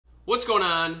What's going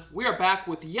on? We are back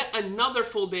with yet another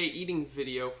full day eating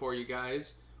video for you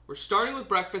guys. We're starting with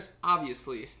breakfast,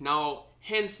 obviously. Now,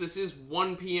 hence this is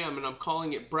 1 p.m. and I'm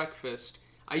calling it breakfast.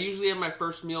 I usually have my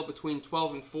first meal between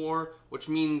 12 and 4, which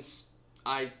means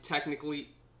I technically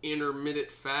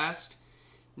intermittent fast.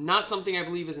 Not something I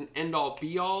believe is an end-all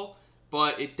be-all,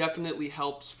 but it definitely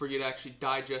helps for you to actually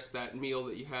digest that meal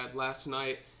that you had last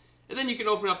night. And then you can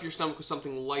open up your stomach with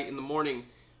something light in the morning.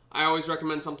 I always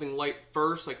recommend something light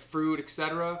first, like fruit,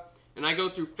 etc. And I go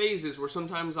through phases where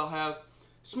sometimes I'll have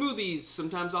smoothies,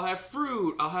 sometimes I'll have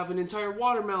fruit, I'll have an entire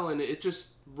watermelon. It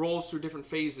just rolls through different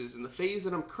phases. And the phase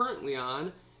that I'm currently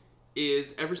on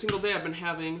is every single day I've been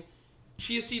having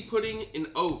chia seed pudding and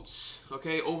oats,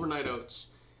 okay, overnight oats.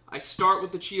 I start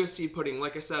with the chia seed pudding.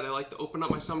 Like I said, I like to open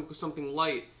up my stomach with something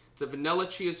light. It's a vanilla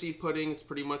chia seed pudding. It's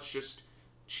pretty much just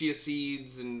chia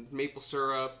seeds and maple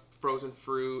syrup, frozen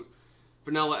fruit,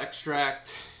 vanilla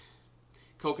extract,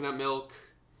 coconut milk.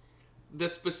 The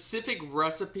specific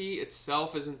recipe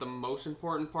itself isn't the most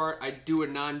important part. I do a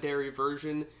non-dairy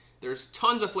version. There's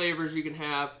tons of flavors you can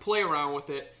have. Play around with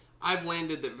it. I've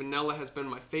landed that vanilla has been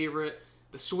my favorite.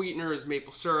 The sweetener is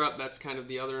maple syrup. That's kind of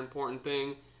the other important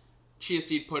thing. Chia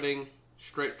seed pudding,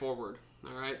 straightforward.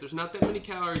 Alright, there's not that many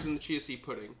calories in the chia seed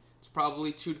pudding. It's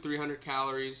probably 200 to 300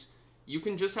 calories. You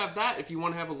can just have that if you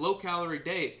want to have a low-calorie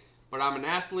day. But I'm an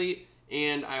athlete,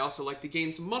 and I also like to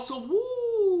gain some muscle.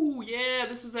 Woo! Yeah,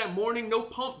 this is that morning no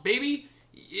pump, baby.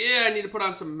 Yeah, I need to put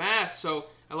on some mass, so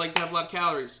I like to have a lot of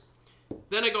calories.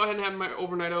 Then I go ahead and have my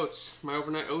overnight oats. My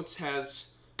overnight oats has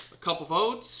a cup of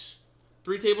oats,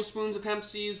 3 tablespoons of hemp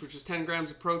seeds, which is 10 grams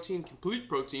of protein, complete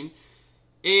protein,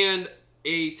 and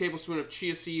a tablespoon of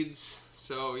chia seeds.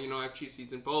 So, you know, I have chia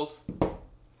seeds in both.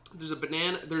 There's a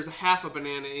banana, there's a half a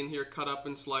banana in here cut up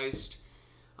and sliced.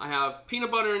 I have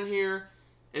peanut butter in here,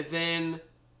 and then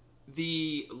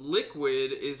the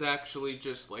liquid is actually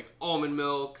just like almond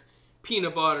milk,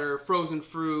 peanut butter, frozen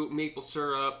fruit, maple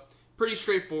syrup. Pretty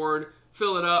straightforward.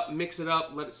 Fill it up, mix it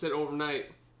up, let it sit overnight.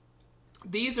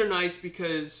 These are nice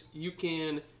because you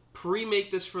can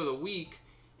pre-make this for the week,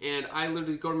 and I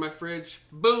literally go to my fridge,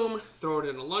 boom, throw it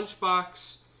in a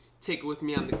lunchbox, take it with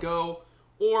me on the go,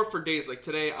 or for days like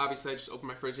today, obviously I just open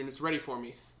my fridge and it's ready for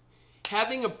me.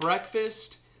 Having a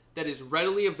breakfast that is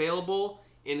readily available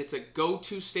and it's a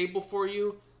go-to staple for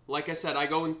you, like I said, I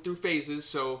go through phases,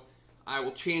 so I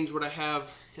will change what I have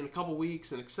in a couple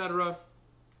weeks and etc.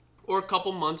 Or a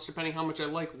couple months, depending how much I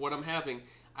like what I'm having.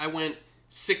 I went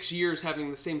 6 years having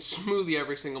the same smoothie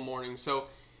every single morning, so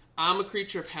I'm a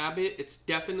creature of habit. It's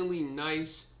definitely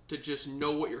nice to just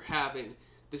know what you're having.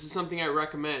 This is something I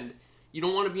recommend. You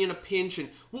don't want to be in a pinch and,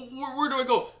 where do I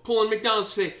go? Pulling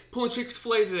McDonald's today, pulling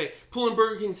Chick-fil-A today, pulling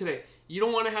Burger King today. You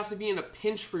don't want to have to be in a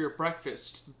pinch for your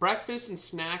breakfast. Breakfast and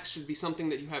snacks should be something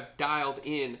that you have dialed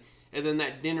in, and then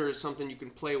that dinner is something you can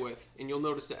play with. And you'll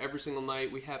notice that every single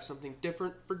night we have something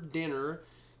different for dinner.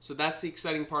 So that's the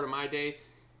exciting part of my day.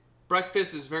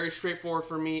 Breakfast is very straightforward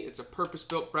for me. It's a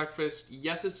purpose-built breakfast.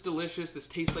 Yes, it's delicious. This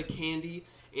tastes like candy,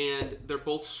 and they're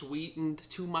both sweetened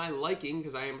to my liking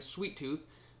because I am a sweet tooth.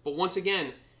 But once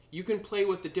again, you can play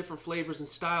with the different flavors and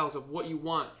styles of what you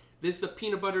want. This is a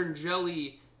peanut butter and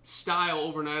jelly style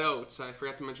overnight oats. I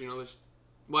forgot to mention,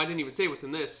 well, I didn't even say what's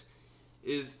in this.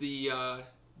 Is the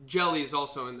jelly is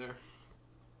also in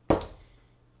there.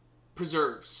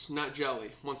 Preserves, not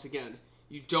jelly. Once again,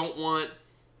 you don't want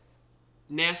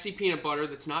nasty peanut butter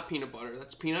that's not peanut butter.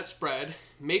 That's peanut spread.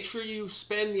 Make sure you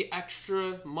spend the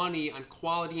extra money on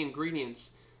quality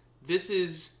ingredients. This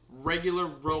is regular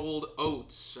rolled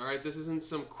oats, alright? This isn't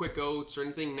some quick oats or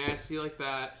anything nasty like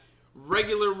that.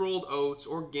 Regular rolled oats,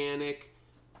 organic,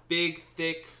 big,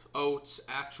 thick oats,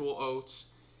 actual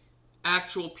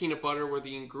peanut butter where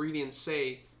the ingredients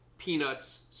say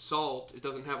peanuts, salt. It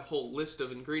doesn't have a whole list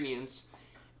of ingredients.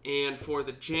 And for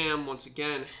the jam, once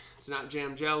again, it's not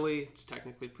jam jelly, it's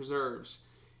technically preserves,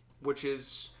 which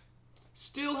is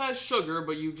still has sugar,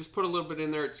 but you just put a little bit in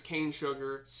there. It's cane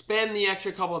sugar. Spend the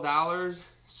extra couple of dollars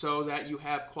so that you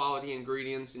have quality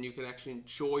ingredients and you can actually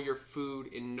enjoy your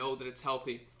food and know that it's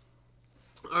healthy.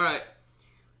 Alright,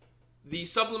 the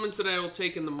supplements that I will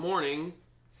take in the morning,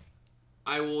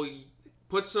 I will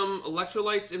put some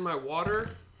electrolytes in my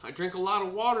water. I drink a lot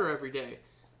of water every day.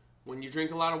 When you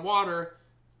drink a lot of water,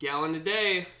 gallon a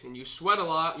day, and you sweat a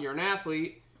lot, you're an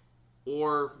athlete,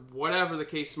 or whatever the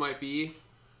case might be,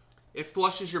 it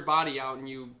flushes your body out and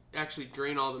you actually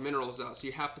drain all the minerals out. So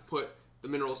you have to put the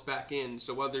minerals back in.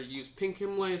 So whether you use pink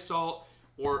Himalaya salt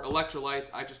or electrolytes,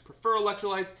 I just prefer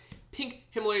electrolytes. Pink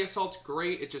Himalaya salt's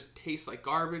great. It just tastes like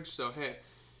garbage. So hey,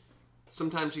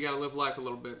 sometimes you gotta live life a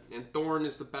little bit. And Thorne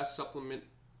is the best supplement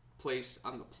place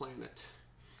on the planet.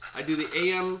 I do the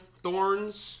AM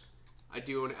Thorns. I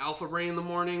do an Alpha Ray in the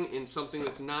morning in something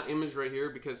that's not imaged right here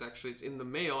because actually it's in the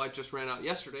mail. I just ran out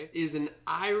yesterday. Is an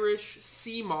Irish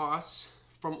sea moss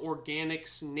from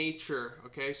Organics Nature.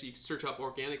 Okay, so you can search up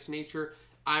Organics Nature,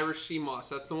 Irish sea moss.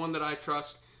 That's the one that I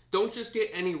trust. Don't just get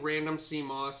any random sea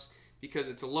moss because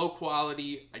it's a low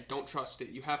quality. I don't trust it.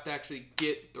 You have to actually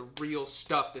get the real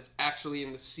stuff that's actually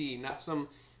in the sea, not some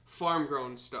farm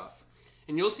grown stuff.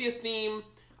 And you'll see a theme.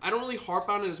 I don't really harp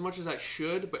on it as much as I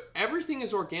should, but everything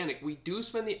is organic. We do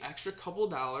spend the extra couple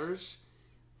dollars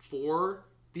for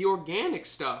the organic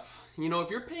stuff. You know,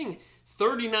 if you're paying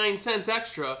 39 cents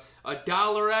extra,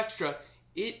 $1 extra,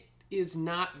 it is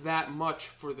not that much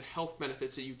for the health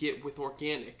benefits that you get with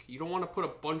organic. You don't want to put a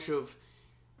bunch of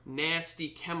nasty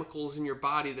chemicals in your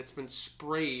body that's been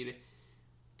sprayed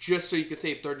just so you can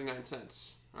save 39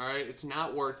 cents. All right, it's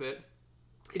not worth it.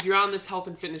 If you're on this health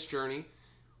and fitness journey,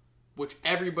 which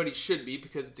everybody should be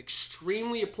because it's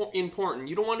extremely important.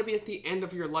 You don't want to be at the end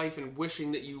of your life and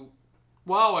wishing that you,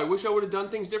 wow, I wish I would have done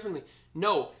things differently.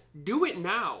 No, do it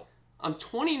now. I'm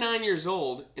 29 years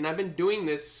old and I've been doing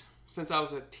this since I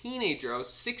was a teenager. I was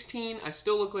 16, I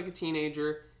still look like a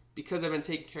teenager because I've been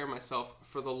taking care of myself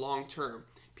for the long term.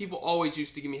 People always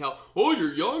used to give me hell, oh,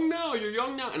 you're young now,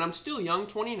 and I'm still young,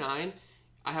 29.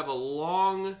 I have a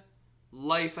long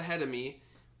life ahead of me,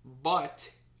 but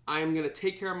I am going to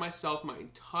take care of myself my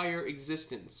entire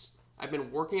existence. I've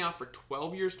been working out for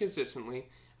 12 years consistently.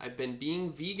 I've been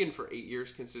being vegan for 8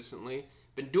 years consistently.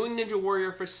 Been doing Ninja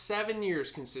Warrior for 7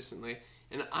 years consistently.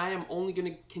 And I am only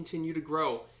going to continue to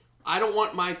grow. I don't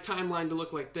want my timeline to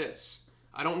look like this.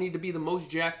 I don't need to be the most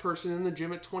jacked person in the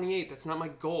gym at 28. That's not my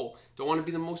goal. Don't want to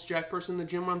be the most jacked person in the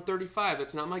gym when I'm 35.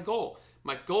 That's not my goal.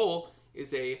 My goal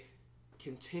is a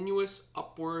continuous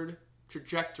upward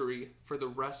trajectory for the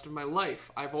rest of my life.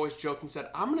 I've always joked and said,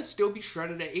 I'm going to still be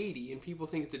shredded at 80, and people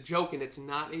think it's a joke, and it's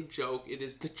not a joke. It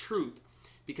is the truth,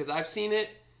 because I've seen it,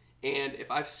 and if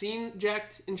I've seen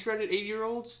jacked and shredded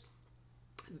 80-year-olds,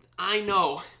 I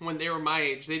know when they were my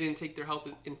age, they didn't take their health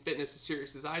and fitness as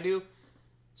serious as I do,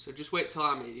 so just wait till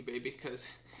I'm 80, baby, because,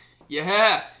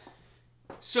 yeah.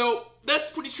 So, that's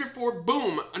pretty straightforward.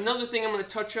 Boom. Another thing I'm going to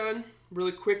touch on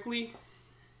really quickly.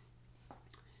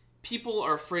 People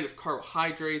are afraid of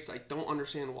carbohydrates. I don't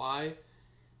understand why.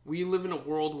 We live in a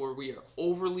world where we are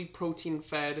overly protein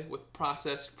fed with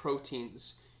processed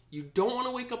proteins. You don't want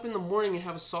to wake up in the morning and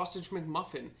have a sausage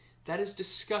McMuffin. That is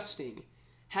disgusting.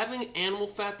 Having animal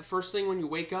fat the first thing when you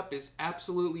wake up is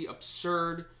absolutely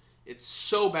absurd. It's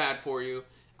so bad for you.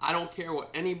 I don't care what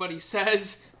anybody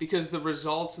says because the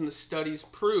results and the studies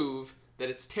prove that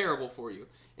it's terrible for you.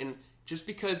 And just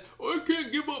because, oh, I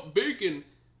can't give up bacon.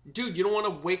 Dude, you don't want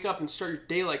to wake up and start your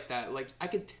day like that. Like, I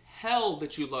can tell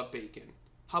that you love bacon.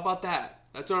 How about that?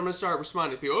 That's what I'm going to start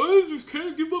responding to people. Oh, I just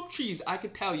can't give up cheese. I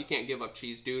can tell you can't give up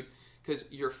cheese, dude. Because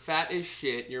you're fat as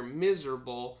shit. You're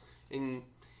miserable. And,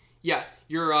 yeah,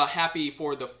 you're happy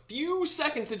for the few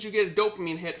seconds that you get a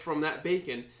dopamine hit from that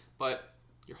bacon. But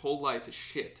your whole life is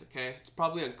shit, okay? It's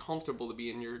probably uncomfortable to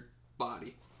be in your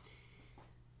body.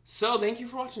 So, thank you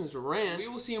for watching this rant. We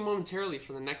will see you momentarily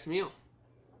for the next meal.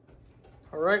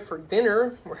 Alright, for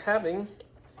dinner, we're having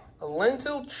a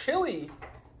lentil chili.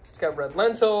 It's got red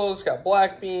lentils, it's got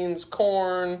black beans,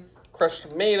 corn, crushed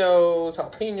tomatoes,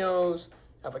 jalapenos,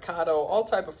 avocado, all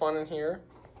type of fun in here.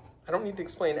 I don't need to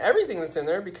explain everything that's in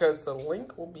there because the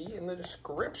link will be in the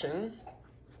description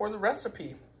for the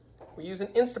recipe. We use an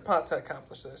Instant Pot to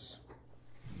accomplish this.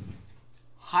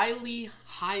 Highly,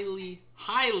 highly,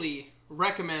 highly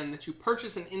recommend that you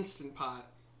purchase an Instant Pot.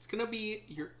 It's going to be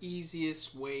your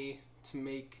easiest way to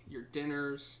make your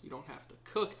dinners. You don't have to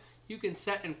cook. You can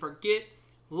set and forget.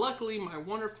 Luckily, my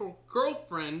wonderful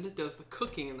girlfriend does the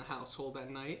cooking in the household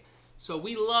at night. So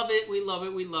we love it, we love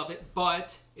it, we love it.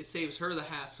 But it saves her the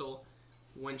hassle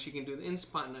when she can do the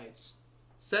Instant Pot nights.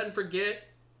 Set and forget.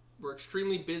 We're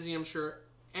extremely busy. I'm sure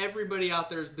everybody out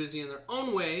there is busy in their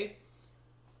own way.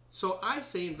 So I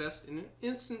say invest in an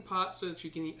Instant Pot so that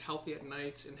you can eat healthy at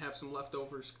night and have some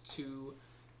leftovers to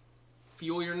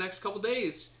fuel your next couple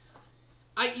days.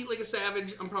 I eat like a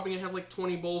savage. I'm probably going to have like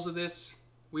 20 bowls of this.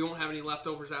 We won't have any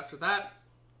leftovers after that.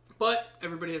 But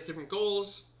everybody has different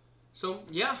goals. So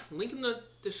yeah, link in the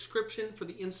description for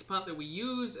the Instant Pot that we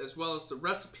use as well as the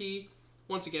recipe.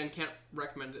 Once again, can't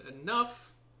recommend it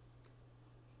enough.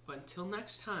 But until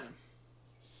next time,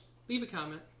 leave a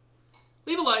comment,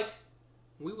 leave a like.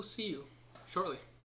 We will see you shortly.